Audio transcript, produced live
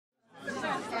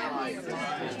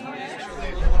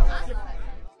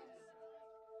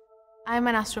I'm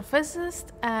an astrophysicist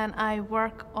and I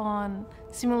work on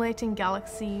simulating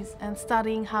galaxies and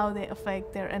studying how they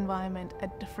affect their environment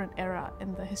at different eras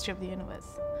in the history of the universe.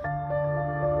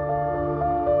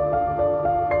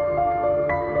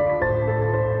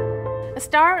 A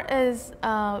star is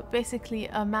basically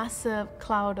a massive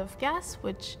cloud of gas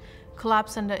which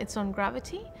collapses under its own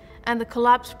gravity, and the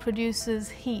collapse produces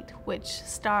heat which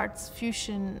starts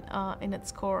fusion in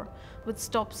its core, which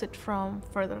stops it from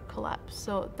further collapse.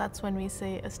 So that's when we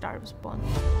say a star was born.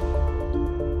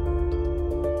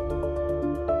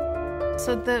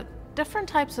 So the different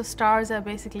types of stars are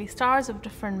basically stars of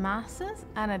different masses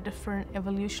and at different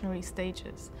evolutionary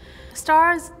stages.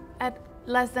 Stars at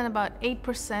less than about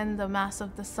 8% the mass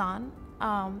of the Sun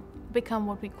become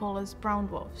what we call as brown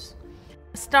dwarfs.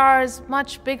 Stars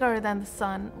much bigger than the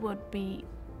Sun would be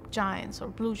giants or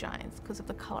blue giants because of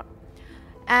the color.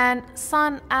 And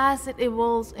Sun, as it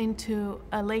evolves into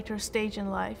a later stage in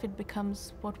life, it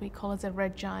becomes what we call as a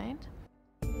red giant.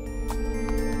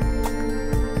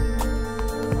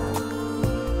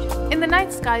 In the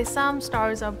night sky, some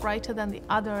stars are brighter than the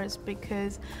others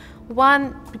because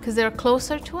they're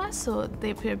closer to us, so they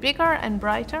appear bigger and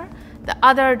brighter. The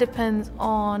other depends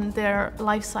on their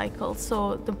life cycle.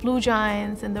 So the blue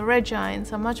giants and the red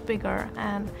giants are much bigger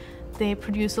and they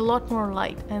produce a lot more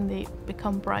light and they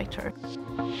become brighter.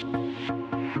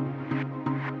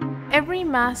 Every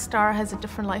mass star has a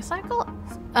different life cycle.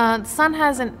 The Sun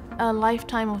has a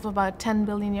lifetime of about 10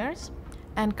 billion years.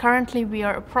 And currently we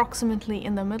are approximately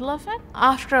in the middle of it.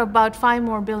 After about 5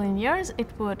 more billion years, it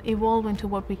would evolve into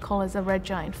what we call as a red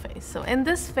giant phase. So in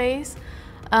this phase,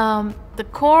 the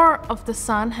core of the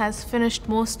Sun has finished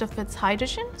most of its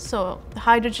hydrogen. So the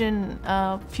hydrogen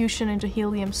fusion into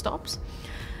helium stops.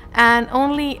 And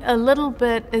only a little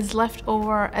bit is left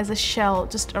over as a shell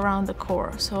just around the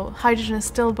core. So hydrogen is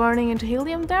still burning into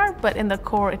helium there, but in the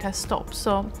core it has stopped.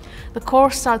 So the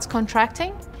core starts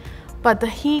contracting. But the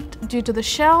heat due to the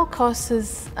shell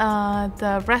causes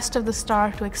the rest of the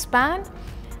star to expand,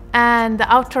 and the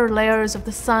outer layers of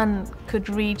the Sun could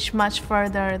reach much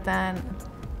further than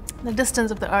the distance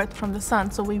of the Earth from the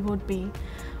Sun, so we would be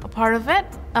a part of it,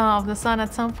 of the Sun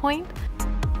at some point.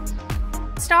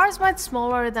 Stars much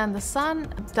smaller than the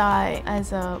Sun die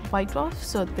as a white dwarf,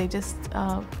 so they just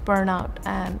burn out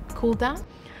and cool down.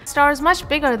 Stars much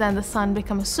bigger than the Sun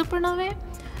become a supernovae,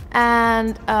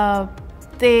 and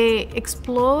they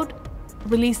explode,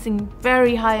 releasing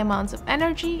very high amounts of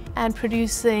energy and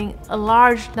producing a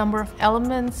large number of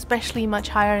elements, especially much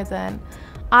higher than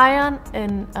iron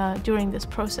during this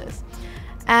process.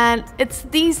 And it's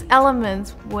these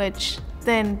elements which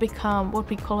then become what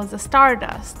we call as a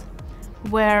stardust,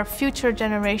 where future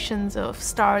generations of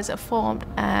stars are formed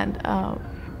and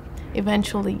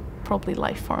eventually probably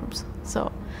life forms.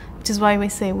 So, which is why we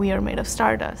say we are made of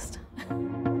stardust.